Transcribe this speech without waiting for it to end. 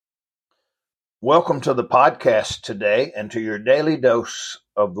Welcome to the podcast today and to your daily dose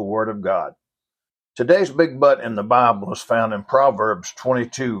of the Word of God. Today's big but in the Bible is found in Proverbs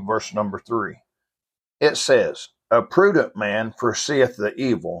 22, verse number 3. It says, "A prudent man foreseeth the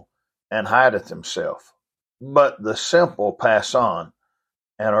evil and hideth himself, but the simple pass on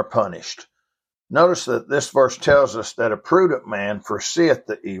and are punished." Notice that this verse tells us that a prudent man foreseeth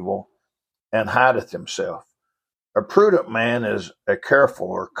the evil and hideth himself. A prudent man is a careful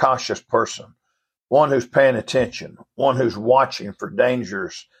or cautious person, one who's paying attention, one who's watching for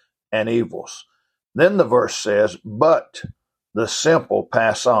dangers and evils. Then the verse says, "But the simple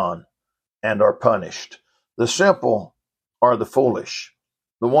pass on and are punished." The simple are the foolish,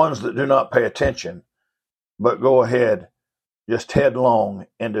 the ones that do not pay attention, but go ahead just headlong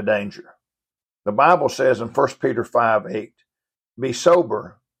into danger. The Bible says in 1 Peter 5:8, "Be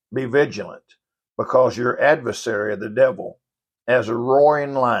sober, be vigilant, because your adversary, the devil, as a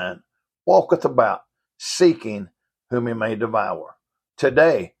roaring lion, walketh about, seeking whom he may devour."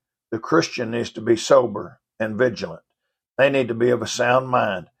 Today, the Christian needs to be sober and vigilant. They need to be of a sound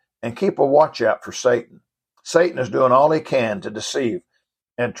mind and keep a watch out for Satan. Satan is doing all he can to deceive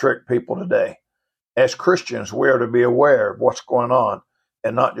and trick people today. As Christians, we are to be aware of what's going on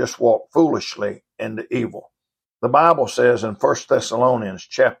and not just walk foolishly into evil. The Bible says in 1 Thessalonians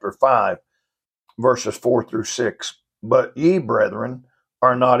chapter 5, verses 4 through 6, "But ye, brethren,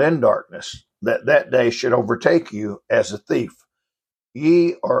 are not in darkness, that day should overtake you as a thief.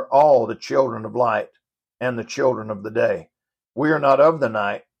 Ye are all the children of light and the children of the day. We are not of the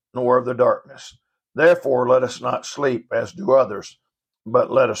night, nor of the darkness. Therefore let us not sleep as do others,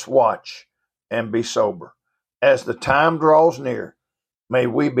 but let us watch and be sober. As the time draws near, may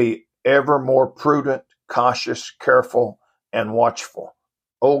we be ever more prudent, cautious, careful, and watchful.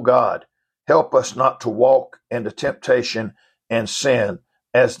 O God, help us not to walk into temptation and sin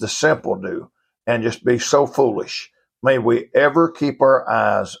as the simple do, and just be so foolish. May we ever keep our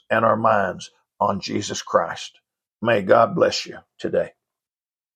eyes and our minds on Jesus Christ." May God bless you today.